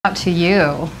Out to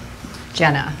you,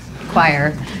 Jenna,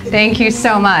 choir. Thank you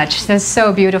so much. This is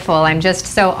so beautiful. I'm just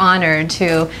so honored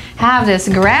to have this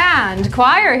grand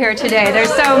choir here today.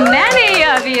 There's so many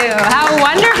of you. How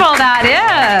wonderful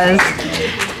that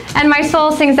is. And my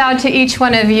soul sings out to each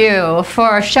one of you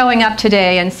for showing up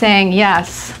today and saying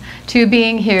yes to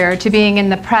being here, to being in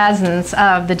the presence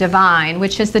of the divine,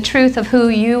 which is the truth of who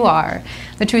you are,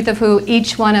 the truth of who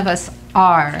each one of us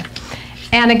are.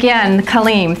 And again,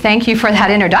 Kaleem, thank you for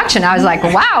that introduction. I was like,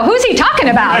 wow, who's he talking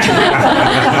about?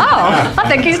 Oh, I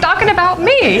think he's talking about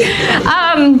me.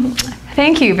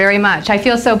 Thank you very much. I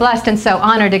feel so blessed and so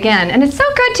honored again. And it's so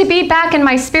good to be back in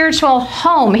my spiritual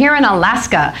home here in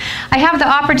Alaska. I have the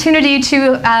opportunity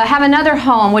to have another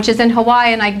home, which is in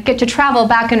Hawaii, and I get to travel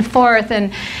back and forth.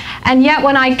 And yet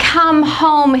when I come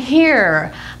home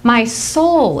here, my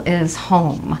soul is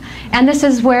home. And this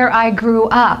is where I grew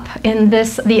up, in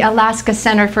the Alaska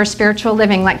Center for Spiritual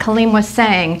Living, like Kaleem was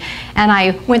saying. And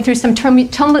I went through some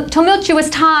tumultuous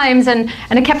times, and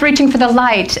I kept reaching for the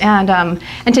light. And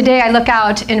today I look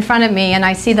out in front of me and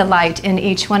I see the light in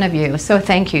each one of you. So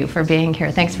thank you for being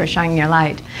here. Thanks for shining your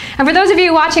light. And for those of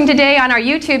you watching today on our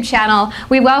YouTube channel,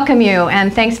 we welcome you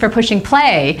and thanks for pushing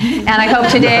play. And I hope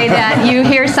today that you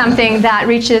hear something that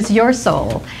reaches your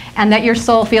soul, and that your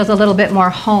soul feels a little bit more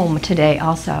home today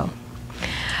also.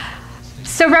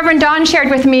 So Reverend Dawn shared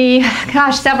with me,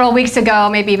 gosh, several weeks ago,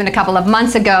 maybe even a couple of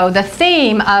months ago, the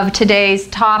theme of today's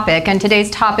topic. And today's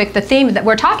topic, the theme that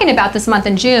we're talking about this month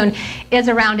in June, is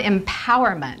around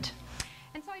empowerment.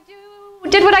 And so I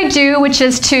did what I do, which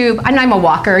is I'm a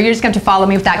walker. You're just going to follow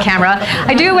me with that camera.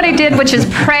 I do what I did, which is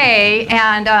pray.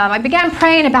 And I began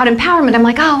praying about empowerment. I'm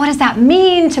like, oh, what does that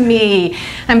mean to me?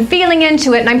 I'm feeling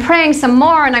into it, and I'm praying some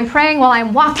more, and I'm praying while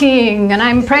I'm walking, and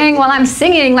I'm praying while I'm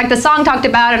singing, like the song talked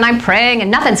about, and I'm praying,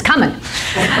 and nothing's coming.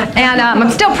 And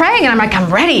I'm still praying, and I'm like,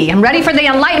 I'm ready. I'm ready for the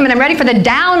enlightenment. I'm ready for the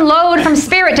download from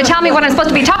Spirit to tell me what I'm supposed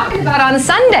to be talking about on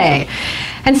Sunday.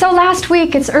 And so last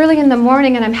week, it's early in the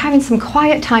morning, and I'm having some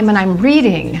quiet time, and I'm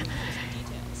reading.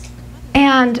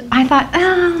 And I thought,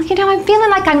 oh, you know, I'm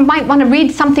feeling like I might want to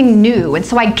read something new. And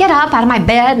so I get up out of my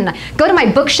bed, and I go to my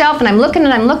bookshelf, and I'm looking,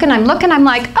 and I'm looking, and I'm looking. I'm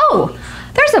like, oh,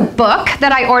 there's a book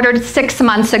that I ordered 6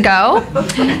 months ago.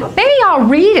 Maybe I'll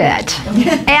read it.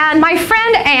 And my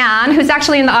friend Anne, who's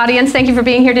actually in the audience, thank you for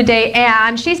being here today,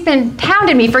 Anne, she's been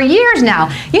hounding me for years now.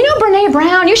 You know Brene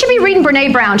Brown? You should be reading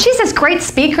Brene Brown. She's this great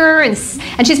speaker, and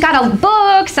she's got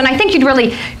books, and I think you'd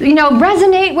really,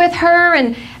 resonate with her.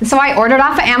 And so I ordered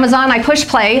off of Amazon. I pushed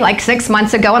play like 6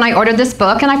 months ago, and I ordered this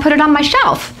book, and I put it on my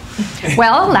shelf.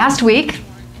 Well, last week,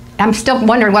 I'm still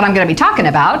wondering what I'm going to be talking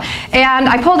about, and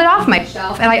I pulled it off my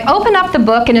shelf, and I opened up the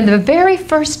book, and in the very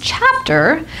first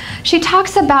chapter, she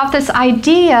talks about this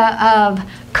idea of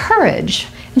courage,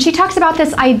 and she talks about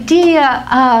this idea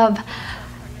of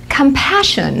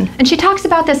compassion, and she talks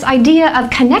about this idea of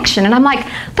connection, and I'm like,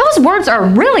 those words are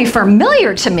really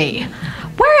familiar to me.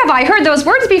 Where have I heard those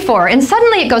words before? And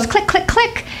suddenly it goes click, click,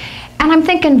 click. And I'm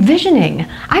thinking visioning.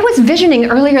 I was visioning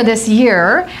earlier this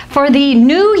year for the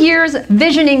New Year's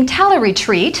Visioning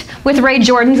Tele-Retreat with Ray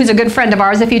Jordan, who's a good friend of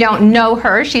ours. If you don't know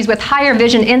her, she's with Higher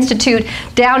Vision Institute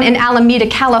down in Alameda,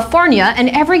 California. And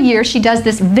every year she does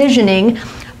this visioning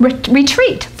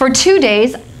retreat for 2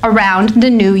 days around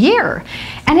the new year.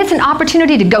 And it's an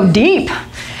opportunity to go deep.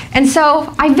 And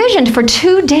so I visioned for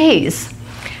 2 days,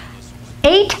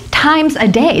 8 times a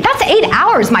day. That's 8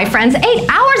 hours, my friends. 8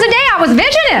 hours a day I was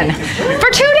visioning for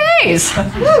 2 days.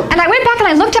 And I went back and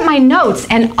I looked at my notes,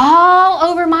 and all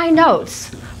over my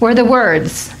notes were the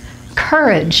words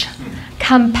courage,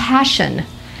 compassion,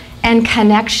 and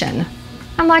connection.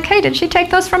 I'm like, hey, did she take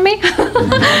those from me? And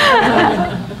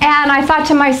I thought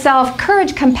to myself,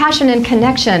 courage, compassion, and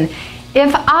connection.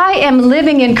 If I am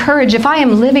living in courage, if I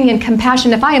am living in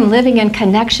compassion, if I am living in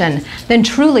connection, then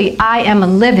truly I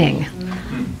am living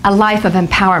a life of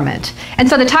empowerment. And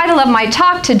so the title of my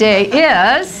talk today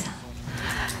is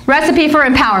Recipe for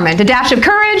Empowerment: a dash of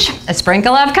courage, a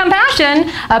sprinkle of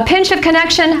compassion, a pinch of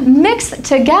connection mixed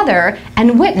together,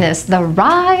 and witness the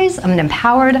rise of an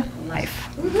empowered life.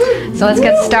 So let's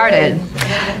get started.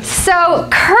 So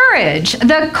courage,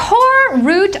 the core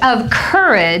root of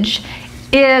courage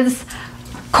is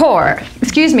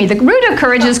the root of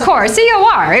courage is core,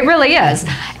 C-O-R, it really is.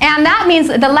 And that means,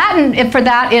 the Latin for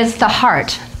that is the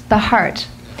heart. The heart.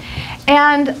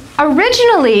 And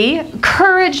originally,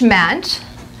 courage meant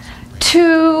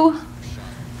to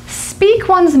speak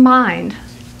one's mind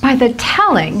by the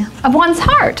telling of one's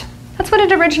heart. That's what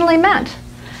it originally meant.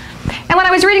 And when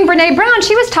I was reading Brene Brown,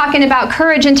 she was talking about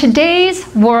courage. In today's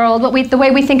world, the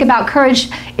way we think about courage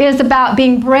is about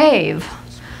being brave,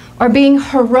 or being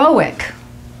heroic,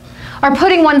 or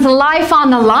putting one's life on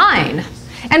the line.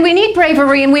 And we need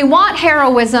bravery and we want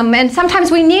heroism, and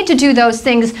sometimes we need to do those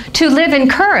things to live in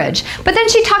courage. But then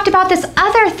she talked about this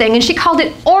other thing and she called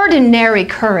it ordinary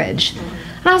courage.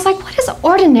 And I was like, what is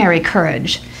ordinary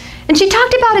courage? And she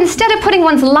talked about, instead of putting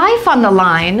one's life on the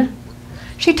line,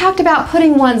 she talked about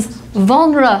putting one's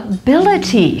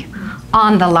vulnerability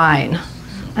on the line.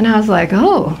 And I was like,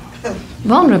 oh,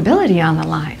 vulnerability on the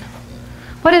line.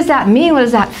 What does that mean? What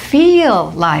does that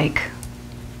feel like?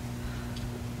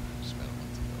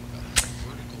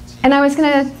 And I was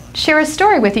going to share a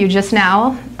story with you just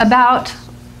now about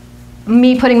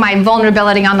me putting my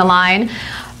vulnerability on the line.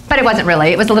 But it wasn't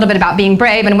really. It was a little bit about being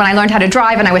brave, and when I learned how to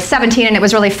drive and I was 17 and it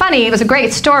was really funny, it was a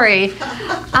great story.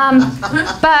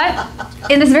 But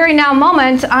in this very now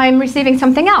moment, I'm receiving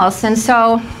something else, and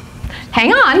so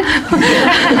hang on.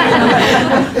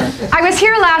 I was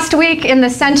here last week in the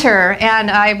center, and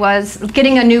I was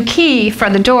getting a new key for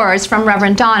the doors from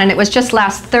Reverend Don, and it was just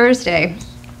last Thursday.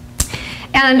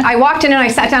 And I walked in and I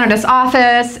sat down at his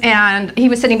office, and he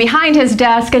was sitting behind his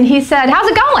desk, and he said, "How's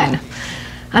it going?"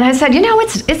 And I said, "You know,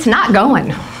 it's not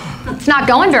going. It's not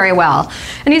going very well."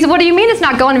 And he said, "What do you mean it's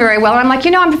not going very well?" And I'm like,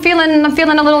 "You know, I'm feeling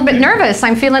a little bit nervous.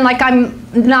 I'm feeling like I'm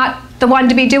not the one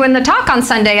to be doing the talk on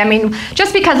Sunday. I mean,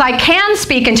 just because I can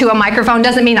speak into a microphone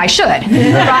doesn't mean I should,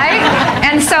 right?"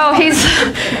 And so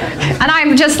and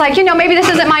I'm just like, you know, maybe this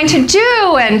isn't mine to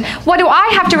do, and what do I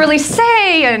have to really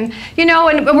say? And, you know,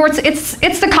 and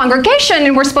it's the congregation,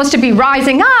 and we're supposed to be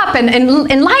rising up and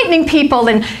enlightening people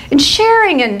and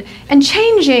sharing and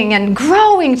changing and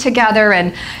growing together.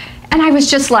 And I was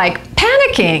just like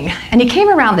panicking. And he came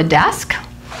around the desk,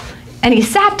 and he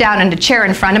sat down in the chair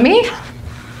in front of me,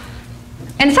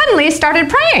 and suddenly started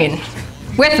praying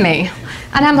with me.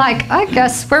 And I'm like, I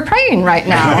guess we're praying right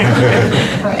now.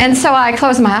 And so I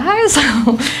closed my eyes,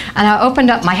 and I opened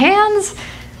up my hands,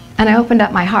 and I opened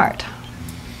up my heart.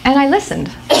 And I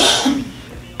listened.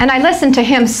 And I listened to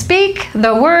him speak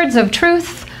the words of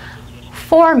truth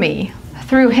for me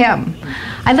through him.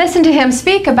 I listened to him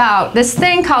speak about this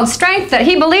thing called strength that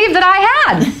he believed that I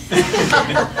had.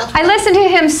 I listened to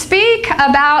him speak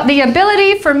about the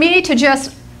ability for me to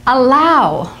just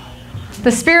allow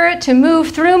the Spirit to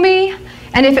move through me,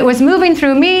 and if it was moving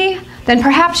through me, then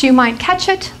perhaps you might catch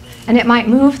it and it might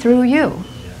move through you.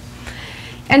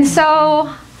 And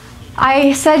so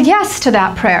I said yes to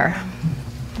that prayer,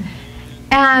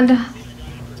 and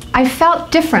I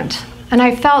felt different, and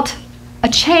I felt a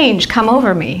change come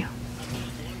over me,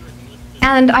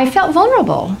 and I felt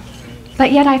vulnerable,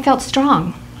 but yet I felt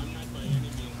strong.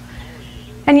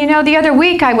 And you know, the other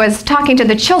week I was talking to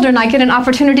the children. I get an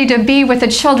opportunity to be with the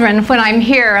children when I'm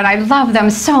here, and I love them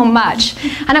so much.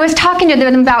 And I was talking to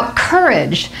them about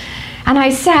courage. And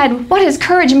I said, "What does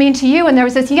courage mean to you?" And there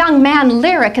was this young man,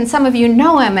 Lyric, and some of you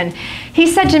know him, and he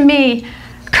said to me,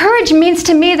 "Courage means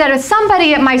to me that if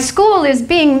somebody at my school is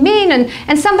being mean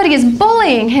and somebody is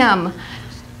bullying him,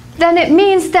 then it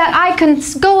means that I can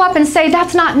go up and say,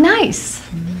 'That's not nice.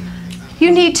 You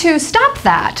need to stop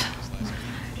that.'"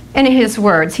 In his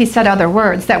words, he said other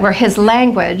words that were his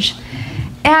language.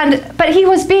 But he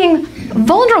was being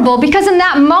vulnerable, because in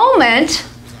that moment,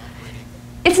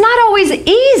 it's not always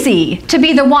easy to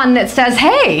be the one that says,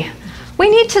 "Hey, we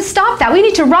need to stop that. We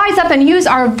need to rise up and use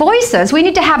our voices. We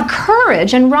need to have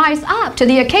courage and rise up to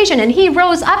the occasion." And he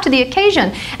rose up to the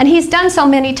occasion, and he's done so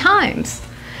many times.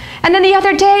 And then the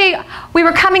other day, we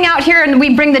were coming out here, and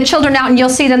we bring the children out, and you'll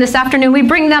see them this afternoon. We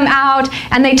bring them out,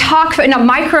 and they talk in a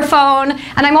microphone,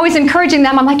 and I'm always encouraging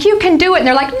them. I'm like, "You can do it." And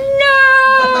they're like, "No,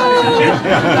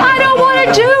 I don't want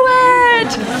to do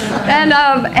it."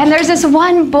 And there's this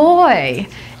one boy,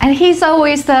 and he's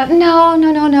always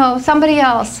no, somebody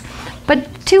else.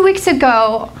 But 2 weeks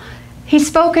ago, he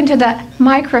spoke into the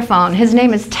microphone. His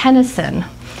name is Tennyson,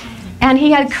 and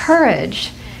he had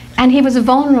courage. And he was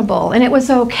vulnerable, and it was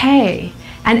okay.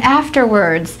 And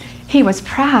afterwards, he was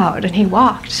proud, and he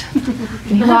walked.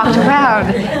 And he walked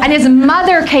around. And his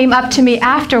mother came up to me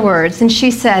afterwards, and she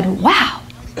said,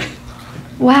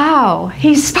 wow,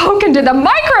 he spoke into the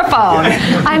microphone.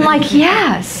 I'm like,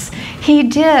 yes, he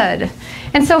did.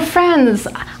 And so, friends,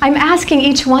 I'm asking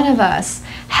each one of us,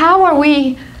 how are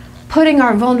we putting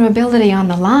our vulnerability on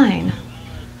the line?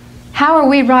 How are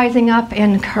we rising up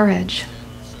in courage?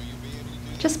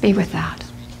 Just be with that.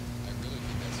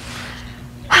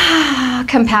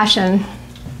 Compassion.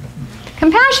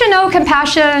 Compassion, oh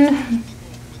compassion.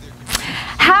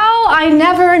 How I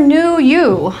never knew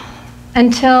you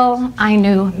until I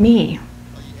knew me.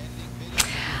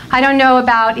 I don't know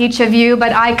about each of you,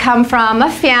 but I come from a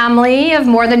family of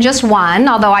more than just one,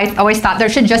 although I always thought there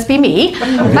should just be me.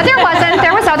 But there wasn't.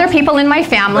 There was other people in my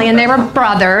family, and they were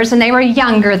brothers, and they were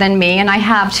younger than me, and I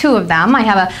have two of them. I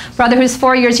have a brother who's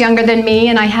 4 years younger than me,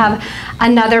 and I have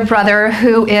another brother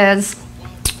who is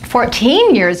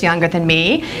 14 years younger than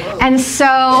me. And so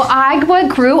I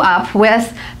grew up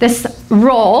with this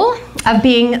role of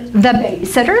being the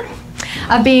babysitter,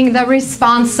 of being the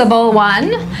responsible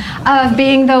one, of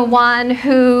being the one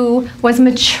who was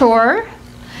mature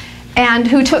and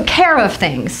who took care of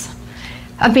things,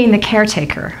 of being the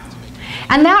caretaker.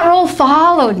 And that role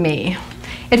followed me.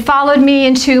 It followed me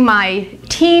into my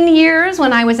teen years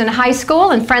when I was in high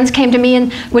school, and friends came to me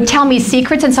and would tell me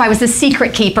secrets, and so I was a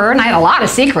secret keeper, and I had a lot of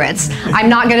secrets. I'm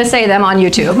not going to say them on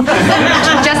YouTube,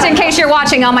 just in case you're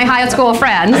watching all my high school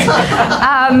friends.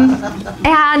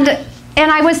 And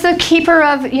I was the keeper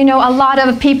of, you know, a lot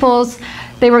of people's,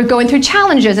 they were going through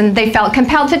challenges and they felt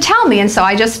compelled to tell me, and so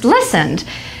I just listened.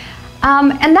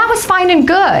 And that was fine and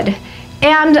good.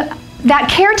 And that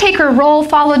caretaker role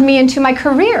followed me into my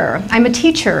career. I'm a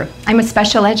teacher. I'm a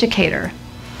special educator.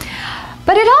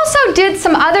 But it also did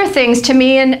some other things to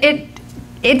me, and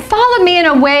it followed me in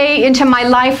a way into my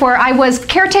life where I was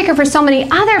caretaker for so many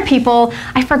other people,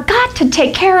 I forgot to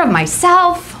take care of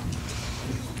myself.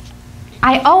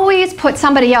 I always put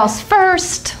somebody else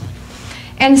first.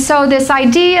 And so this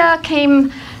idea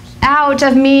came out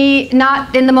of me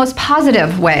not in the most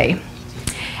positive way.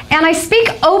 And I speak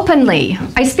openly.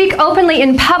 I speak openly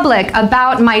in public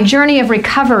about my journey of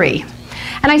recovery.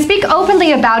 And I speak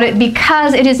openly about it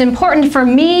because it is important for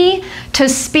me to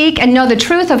speak and know the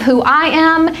truth of who I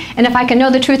am. And if I can know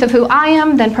the truth of who I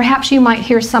am, then perhaps you might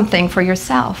hear something for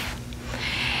yourself.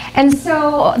 And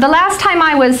so the last time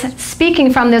I was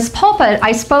speaking from this pulpit,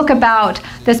 I spoke about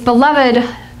my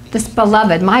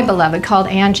beloved called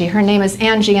Angie. Her name is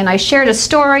Angie, and I shared a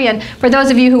story. And for those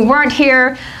of you who weren't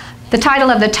here, the title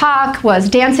of the talk was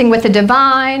Dancing with the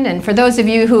Divine. And for those of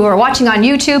you who are watching on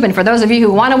YouTube, and for those of you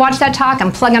who want to watch that talk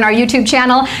and plug in our YouTube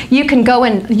channel, you can go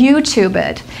and YouTube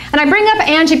it. And I bring up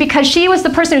Angie because she was the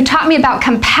person who taught me about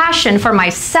compassion for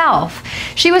myself.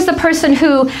 She was the person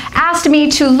who asked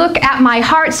me to look at my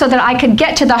heart so that I could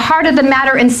get to the heart of the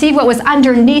matter and see what was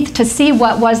underneath, to see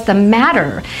what was the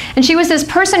matter. And she was this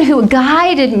person who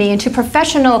guided me into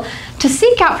to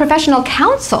seek out professional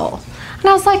counsel. And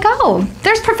I was like, oh,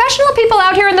 there's professional people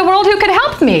out here in the world who could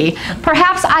help me.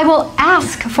 Perhaps I will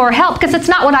ask for help, because it's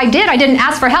not what I did. I didn't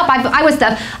ask for help. I was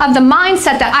of the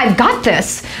mindset that I've got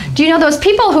this. Do you know those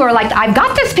people who are like, I've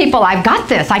got this, people, I've got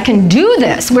this, I can do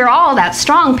this. We're all that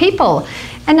strong people.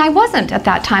 And I wasn't at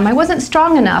that time. I wasn't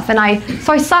strong enough. And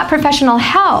so I sought professional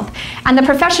help. And the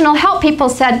professional help people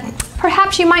said,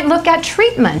 perhaps you might look at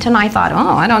treatment. And I thought,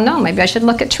 oh, I don't know, maybe I should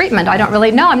look at treatment. I don't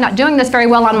really know. I'm not doing this very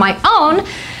well on my own.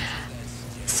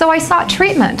 So I sought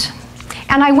treatment,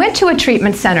 and I went to a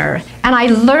treatment center, and I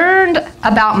learned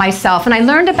about myself, and I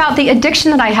learned about the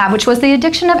addiction that I have, which was the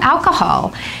addiction of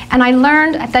alcohol. And I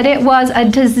learned that it was a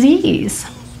disease.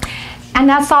 And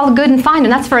that's all good and fine,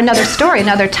 and that's for another story,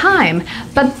 another time.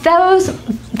 But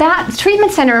that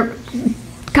treatment center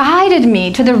guided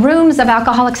me to the rooms of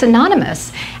Alcoholics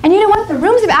Anonymous. And you know what? The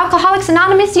rooms of Alcoholics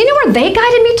Anonymous, you know where they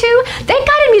guided me to? They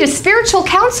guided me to spiritual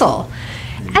counsel.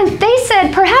 And they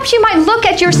said, perhaps you might look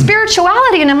at your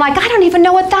spirituality. And I'm like, I don't even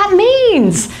know what that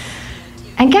means.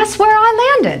 And guess where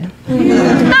I landed?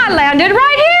 I landed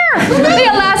right here, the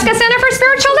Alaska Center for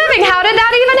Spiritual Living. How did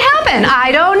that even happen?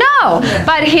 I don't know.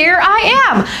 But here I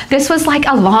am. This was like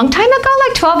a long time ago,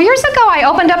 like 12 years ago. I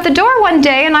opened up the door one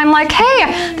day and I'm like,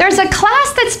 hey, there's a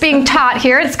class that's being taught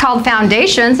here. It's called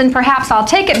Foundations, and perhaps I'll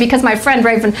take it because my friend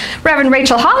Reverend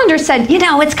Rachel Hollander said, you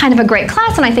know, it's kind of a great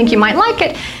class and I think you might like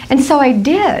it. And so I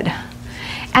did.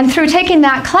 And through taking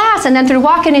that class and then through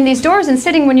walking in these doors and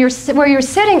sitting where you're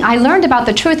sitting, I learned about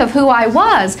the truth of who I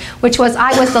was, which was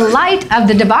I was the light of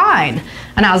the divine.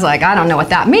 And I was like, I don't know what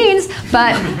that means,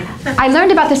 but I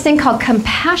learned about this thing called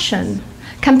compassion.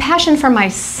 Compassion for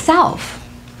myself.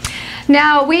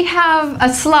 Now, we have a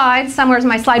slide. Somewhere's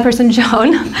my slide person,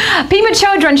 Joan. Pema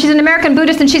Chodron, she's an American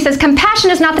Buddhist, and she says,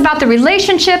 compassion is not about the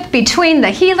relationship between the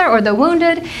healer or the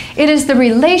wounded. It is the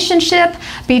relationship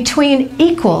between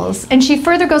equals. And she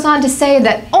further goes on to say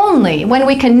that only when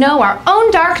we can know our own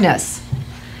darkness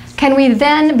can we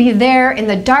then be there in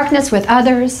the darkness with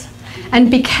others.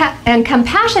 And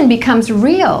compassion becomes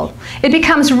real. It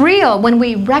becomes real when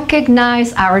we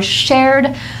recognize our shared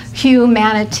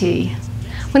humanity.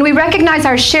 When we recognize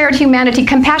our shared humanity,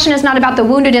 compassion is not about the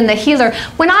wounded and the healer.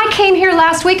 When I came here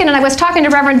last weekend and I was talking to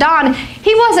Reverend Don,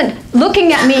 he wasn't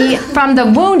looking at me from the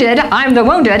wounded, I'm the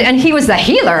wounded, and he was the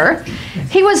healer.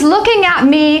 He was looking at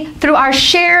me through our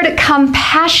shared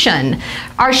compassion,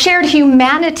 our shared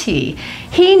humanity.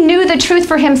 He knew the truth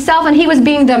for himself, and he was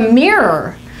being the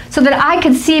mirror so that I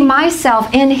could see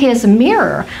myself in his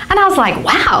mirror. And I was like,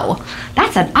 wow,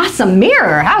 that's an awesome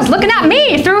mirror. I was looking at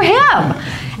me through him.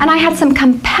 And I had some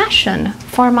compassion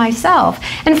for myself.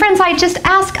 And friends, I just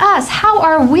ask us, how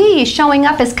are we showing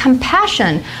up as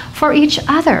compassion for each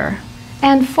other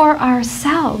and for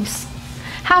ourselves?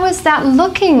 How is that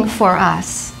looking for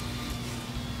us?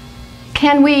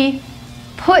 Can we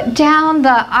put down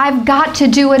the I've got to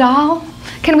do it all?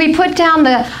 Can we put down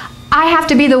the I have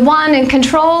to be the one in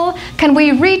control? Can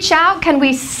we reach out? Can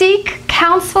we seek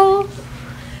counsel?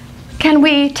 Can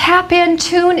we tap in,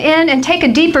 tune in, and take a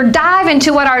deeper dive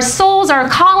into what our souls are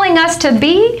calling us to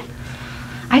be?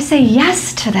 I say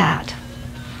yes to that.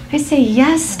 I say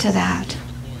yes to that.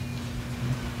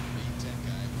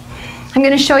 I'm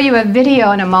going to show you a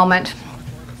video in a moment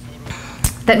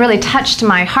that really touched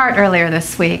my heart earlier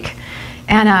this week.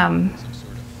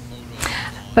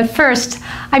 But first,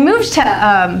 I moved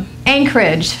to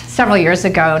Anchorage several years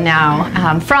ago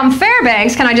now from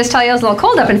Fairbanks. Can I just tell you, it was a little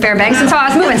cold up in Fairbanks, and so I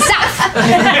was moving south.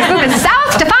 I was moving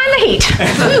south to find the heat.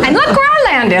 And look where I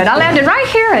landed. I landed right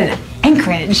here in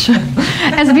Anchorage.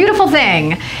 It's a beautiful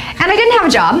thing. And I didn't have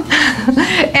a job.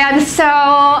 And so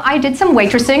I did some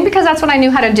waitressing because that's what I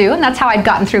knew how to do, and that's how I'd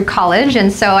gotten through college.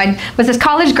 And so I was this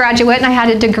college graduate, and I had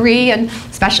a degree in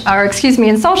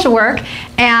in social work.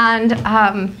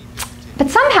 And but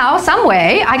somehow, some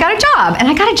way, I got a job, and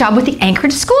I got a job with the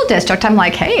Anchorage School District. I'm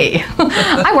like, hey,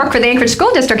 I work for the Anchorage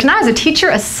School District, and I was a teacher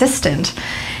assistant.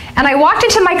 And I walked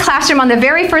into my classroom on the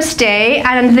very first day,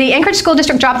 and the Anchorage School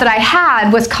District job that I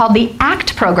had was called the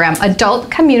ACT program,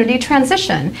 Adult Community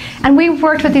Transition. And we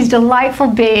worked with these delightful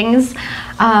beings,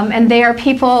 and they are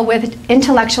people with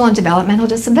intellectual and developmental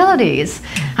disabilities.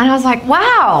 And I was like,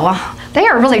 wow, they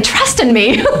are really trusting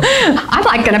me. I'm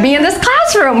like going to be in this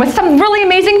classroom with some really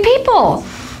amazing people.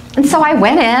 And so I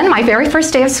went in my very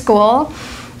first day of school,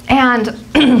 and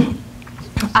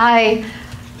I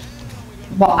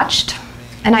watched,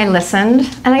 and I listened,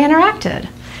 and I interacted.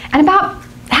 And about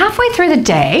halfway through the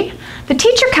day, the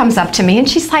teacher comes up to me, and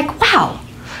she's like, wow,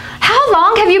 how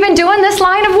long have you been doing this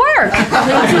line of work?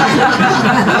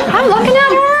 I'm looking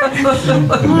at her.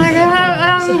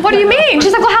 I'm like, what do you mean?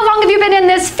 She's like, well, how long have you been in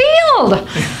this field?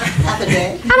 Half a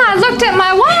day. And I looked at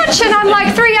my watch, and I'm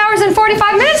like 3 hours and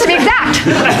 45 minutes to be exact.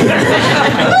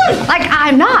 Like,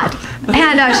 I'm not.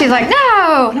 And she's like,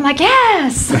 no. And I'm like,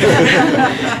 yes.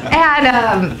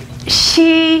 And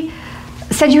she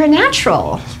said, you're a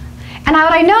natural. And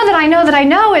what I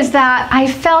know is that I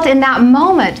felt in that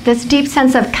moment this deep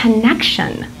sense of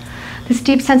connection. This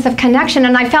deep sense of connection.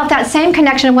 And I felt that same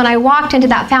connection when I walked into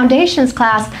that foundations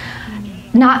class,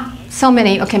 not so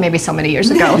many years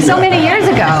ago. So many years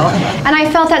ago. And I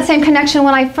felt that same connection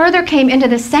when I further came into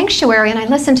the sanctuary and I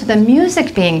listened to the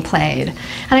music being played.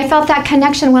 And I felt that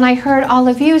connection when I heard all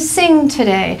of you sing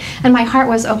today. And my heart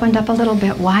was opened up a little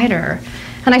bit wider.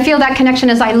 And I feel that connection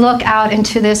as I look out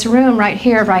into this room right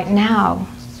here, right now.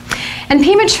 And the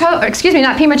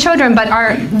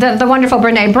wonderful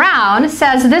Brene Brown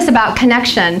says this about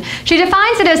connection. She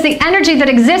defines it as the energy that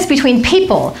exists between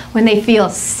people when they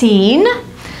feel seen,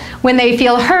 when they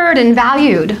feel heard and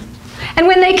valued, and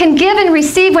when they can give and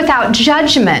receive without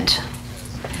judgment,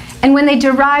 and when they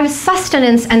derive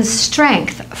sustenance and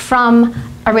strength from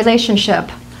a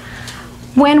relationship.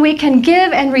 When we can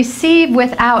give and receive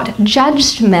without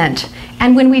judgment,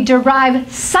 and when we derive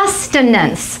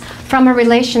sustenance from a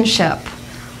relationship.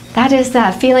 That is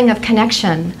that feeling of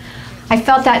connection. I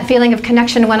felt that feeling of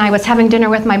connection when I was having dinner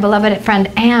with my beloved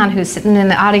friend Anne, who's sitting in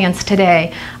the audience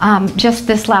today, just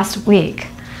this last week.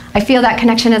 I feel that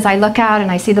connection as I look out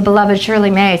and I see the beloved Shirley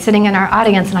May sitting in our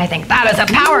audience, and I think, that is a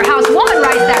powerhouse woman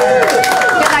right there. I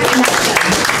feel that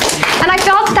connection. And I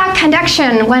felt that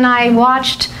connection when I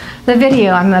watched the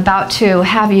video I'm about to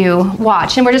have you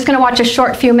watch. And we're just going to watch a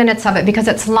short few minutes of it because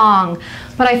it's long.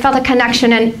 But I felt a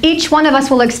connection, and each one of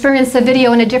us will experience the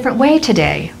video in a different way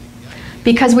today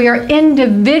because we are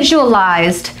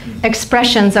individualized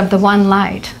expressions of the one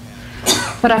light.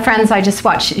 But friends, I just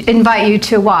invite you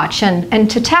to watch and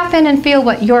to tap in and feel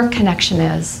what your connection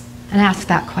is and ask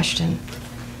that question.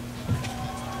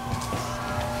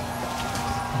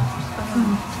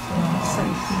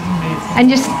 And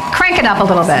just crank it up a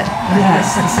little bit.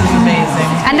 Yes, this is amazing.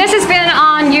 And this has been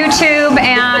on YouTube,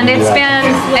 and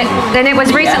it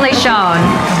was recently shown,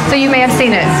 so you may have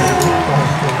seen it.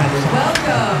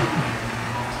 welcome.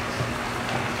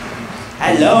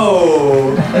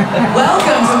 Hello.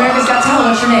 Welcome to America's Got Talent.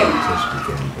 What's your name?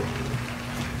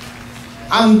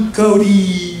 I'm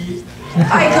Cody.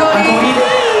 Hi, Cody.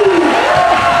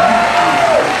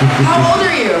 How old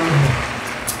are you?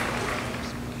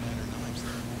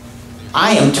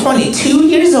 I am 22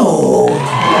 years old.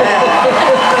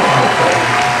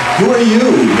 Who are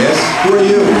you, miss? Who are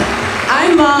you?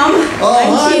 I'm Mom. Oh,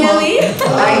 I'm hi, Tina Mom. Lee.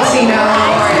 Hi, Tina.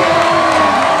 How are you?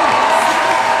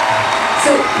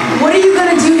 So, what are you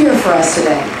going to do here for us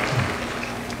today?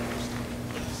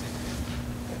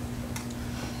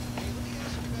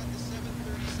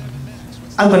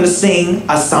 I'm gonna sing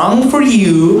a song for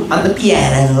you on the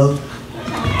piano.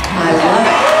 I love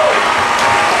it.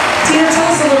 Tina,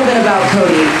 tell us a little bit about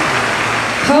Cody.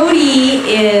 Cody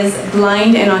is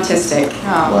blind and autistic.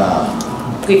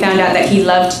 Wow. We found out that he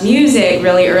loved music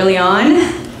really early on.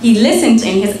 He listened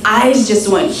and his eyes just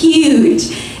went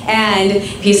huge. And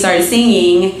he started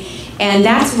singing. And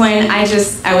that's when I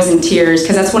was in tears,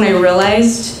 because that's when I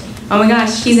realized, oh my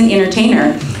gosh, he's an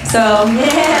entertainer. So,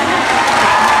 yeah.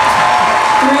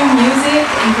 Through music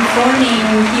and performing,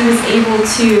 he was able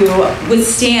to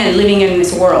withstand living in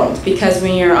this world, because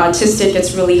when you're autistic,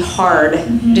 it's really hard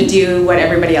to do what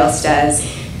everybody else does.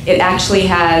 It actually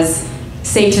has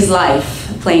saved his life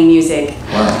playing music.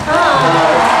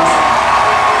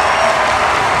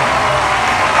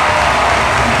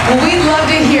 Well, we'd love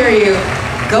to hear you.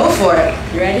 Go for it.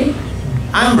 You ready?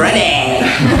 I'm ready.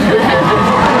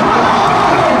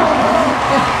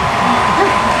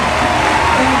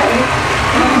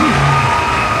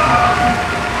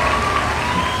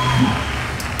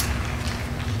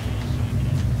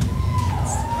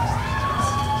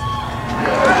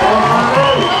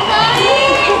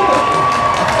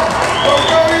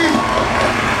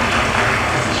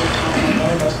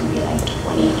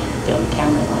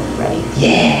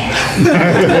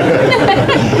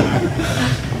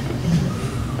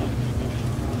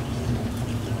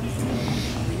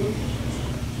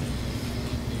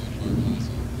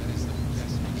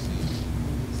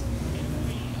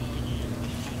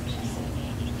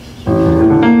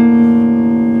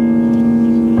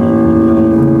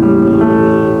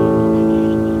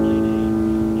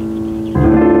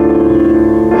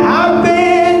 I've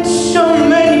been to so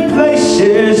many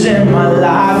places in my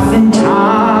life and time.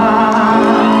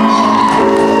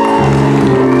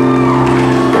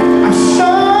 I've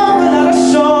sung a lot of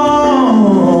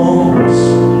songs,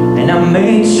 and I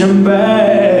made some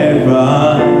bad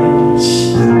runs.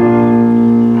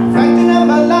 I've acted out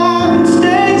my life on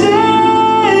stages,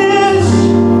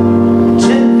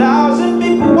 10,000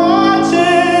 people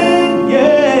watching,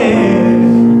 yeah.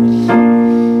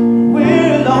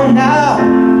 We're alone now,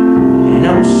 and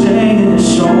I'm singing a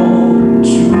song to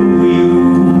you.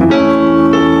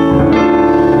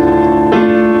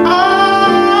 I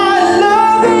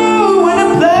love you in a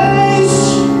place,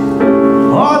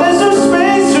 oh, there's no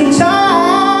space or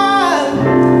time.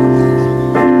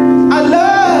 I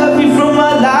love you from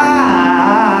my life.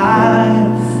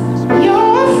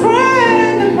 You're a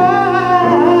friend of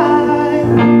mine.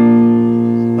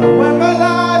 But when my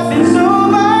life is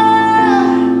over,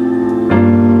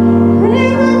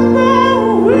 remember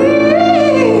we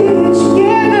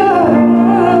together.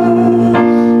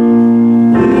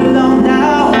 We're alone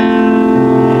now,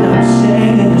 and I'm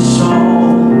singing a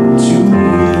song to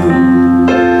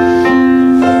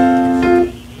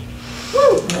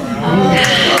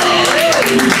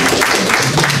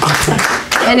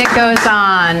And it goes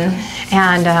on,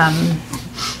 and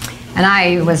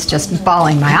I was just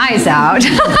bawling my eyes out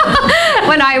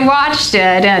when I watched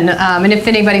it. And if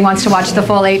anybody wants to watch the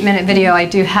full 8-minute video, I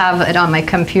do have it on my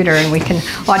computer, and we can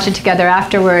watch it together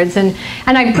afterwards. And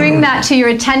I bring that to your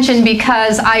attention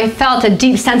because I felt a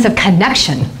deep sense of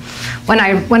connection when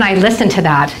I listened to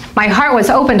that. My heart was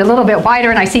opened a little bit wider,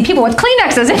 and I see people with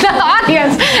Kleenexes in the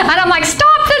audience, and I'm like,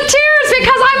 stop the tears,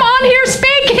 because I'm on here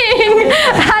speaking,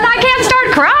 and I can't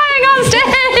start crying on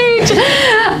stage.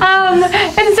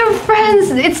 And so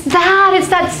friends, it's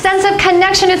that sense of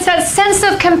connection, it's that sense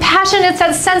of compassion, it's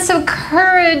that sense of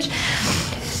courage,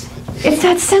 it's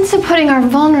that sense of putting our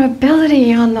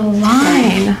vulnerability on the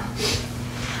line.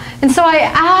 And so I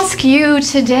ask you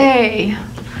today,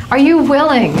 are you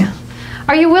willing?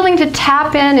 Are you willing to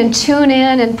tap in and tune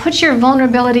in and put your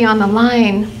vulnerability on the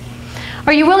line?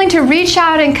 Are you willing to reach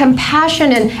out in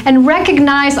compassion and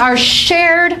recognize our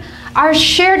shared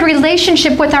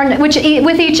relationship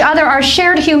with each other, our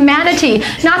shared humanity?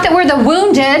 Not that we're the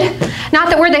wounded, not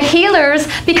that we're the healers,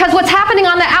 because what's happening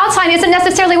on the outside isn't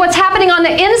necessarily what's happening on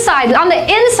the inside. On the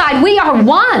inside, we are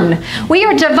one. We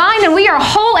are divine, and we are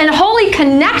whole and wholly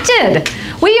connected.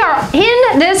 We are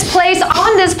in this place,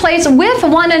 on this place with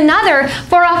one another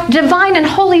for a divine and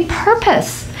holy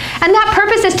purpose. And that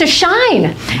purpose is to shine.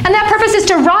 And that purpose is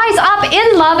to rise up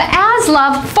in love, as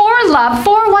love,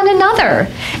 for one another.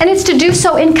 And it's to do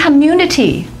so in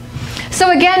community.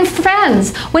 So again,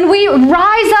 friends, when we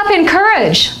rise up in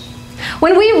courage,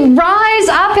 when we rise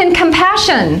up in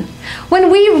compassion, when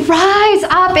we rise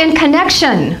up in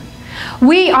connection,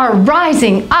 we are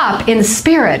rising up in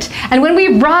spirit. And when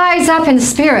we rise up in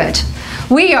spirit,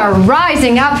 we are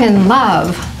rising up in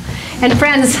love. And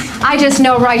friends, I just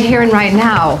know right here and right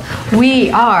now, we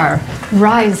are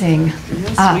rising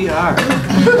up. We are.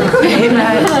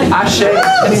 Amen. Ashe.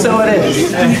 And so it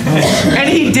is. And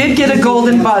he did get a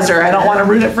golden buzzer. I don't want to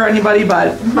ruin it for anybody,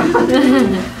 but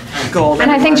golden.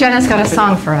 And I think Jenna's got a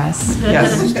song for us.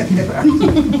 Yes.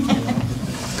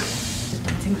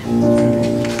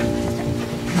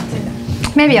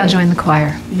 Maybe I'll join the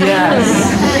choir.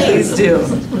 Yes. Please do.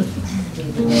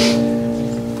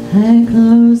 I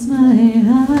close my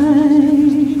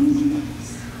eyes,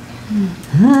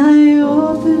 I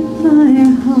open my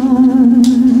heart,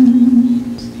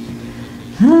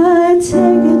 I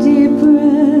take a deep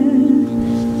breath,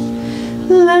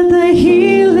 let the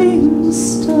healing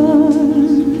start.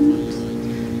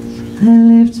 I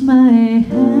lift my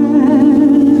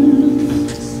hands,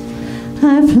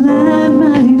 I plant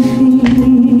my feet,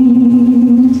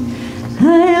 I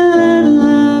let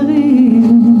love in.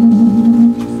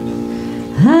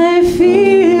 I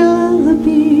feel the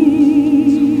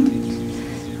beat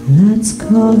that's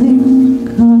calling,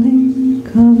 calling,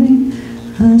 calling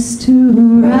us to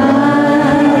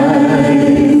rise,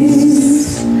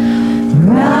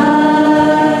 rise,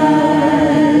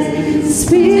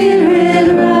 Spirit,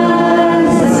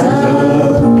 rise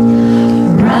up,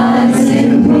 rise in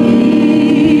me.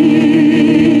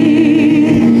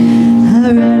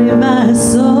 I ready my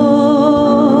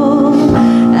soul,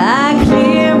 I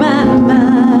clear my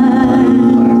mind.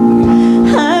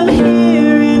 I'm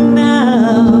here and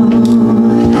now,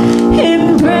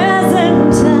 in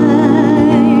present time.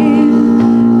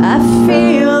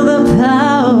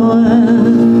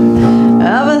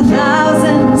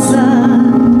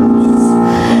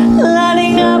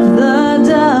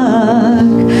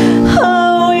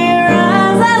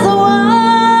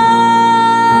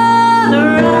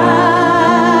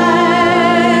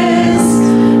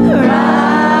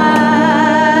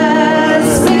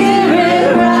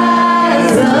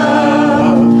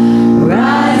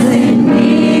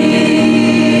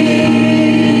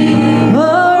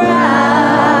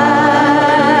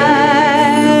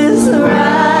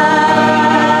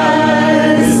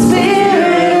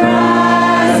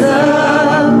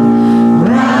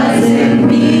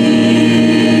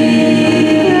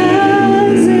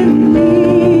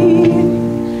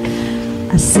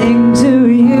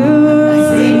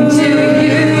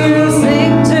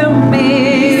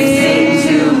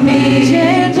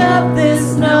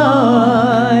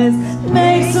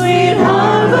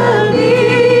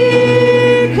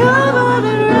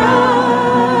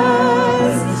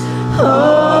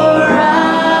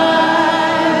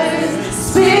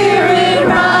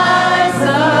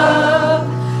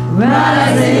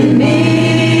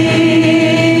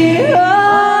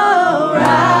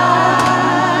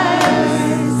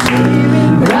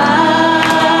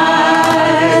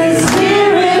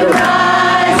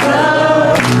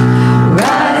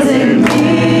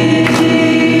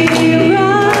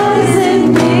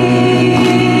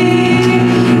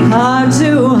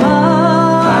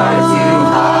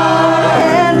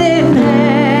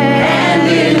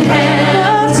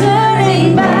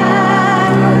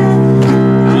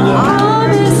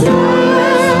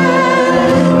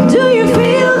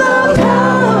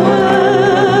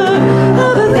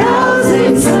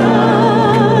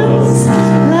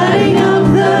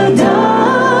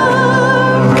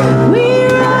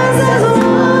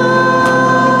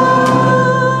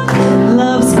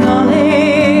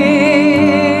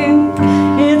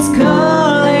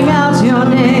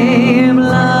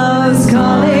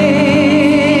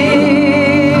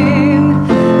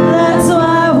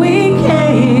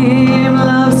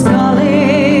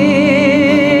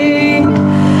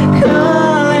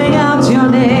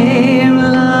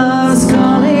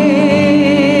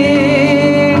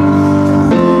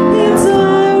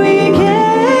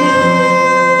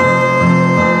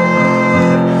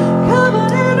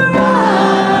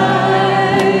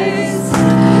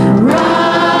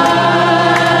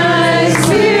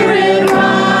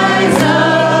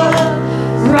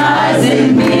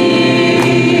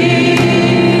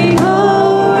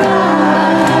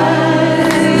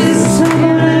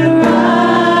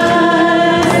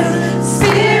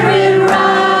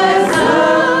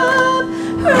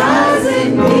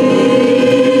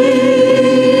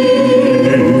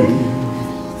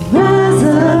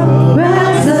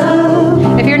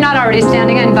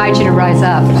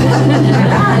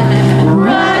 up.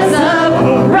 Rise up,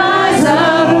 rise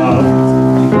up.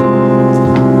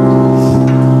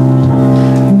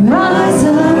 Rise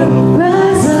up,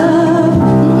 rise up.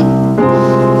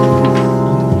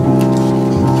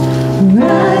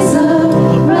 Rise up,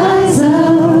 rise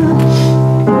up.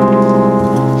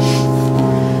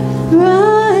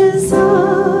 Rise up.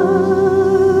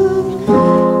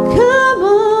 Come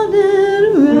on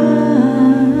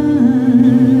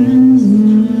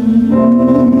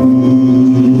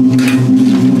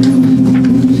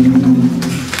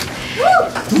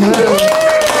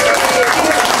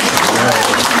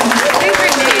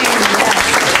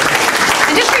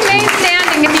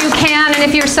and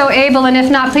if you're so able, and if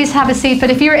not, please have a seat. But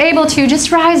if you're able to,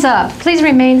 just rise up. Please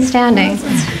remain standing.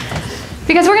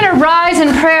 Because we're going to rise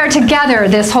in prayer together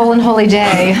this whole and holy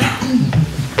day.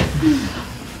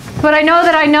 What I know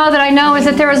that I know that I know is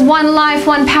that there is one life,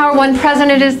 one power, one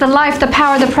present. It is the life, the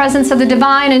power, the presence of the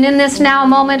divine. And in this now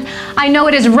moment, I know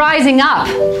it is rising up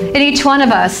in each one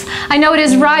of us. I know it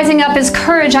is rising up as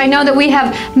courage. I know that we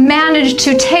have managed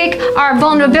to take our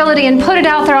vulnerability and put it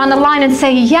out there on the line and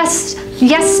say, yes,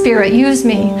 yes, Spirit, use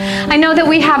me. I know that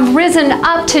we have risen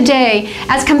up today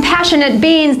as compassionate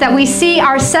beings, that we see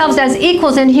ourselves as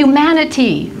equals in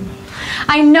humanity.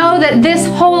 I know that this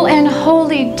whole and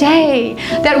holy day,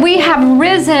 that we have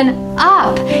risen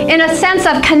up in a sense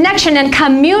of connection and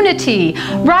community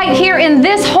right here in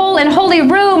this whole and holy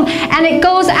room, and it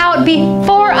goes out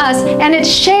before us and it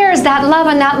shares that love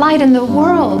and that light in the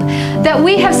world. That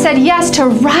we have said yes to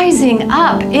rising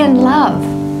up in love.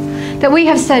 That we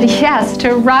have said yes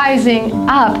to rising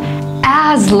up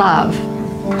as love.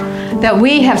 That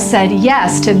we have said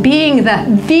yes to being the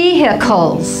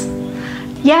vehicles.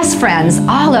 Yes, friends,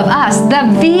 all of us, the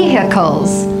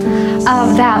vehicles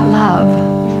of that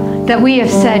love. That we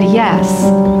have said yes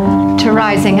to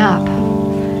rising up.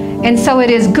 And so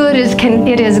it is good as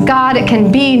it is God. It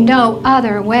can be no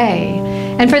other way.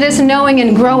 And for this knowing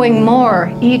and growing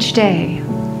more each day,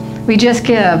 we just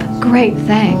give great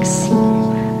thanks.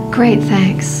 Great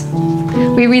thanks.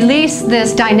 We release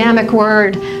this dynamic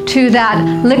word to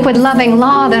that liquid loving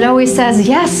law that always says,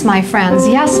 yes, my friends,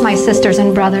 yes, my sisters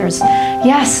and brothers,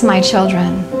 yes, my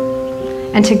children.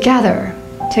 And together,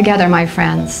 my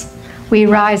friends, we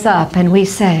rise up and we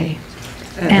say,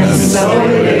 and so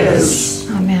it is.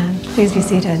 Amen. Please be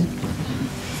seated.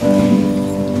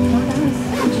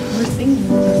 We're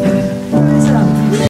singing.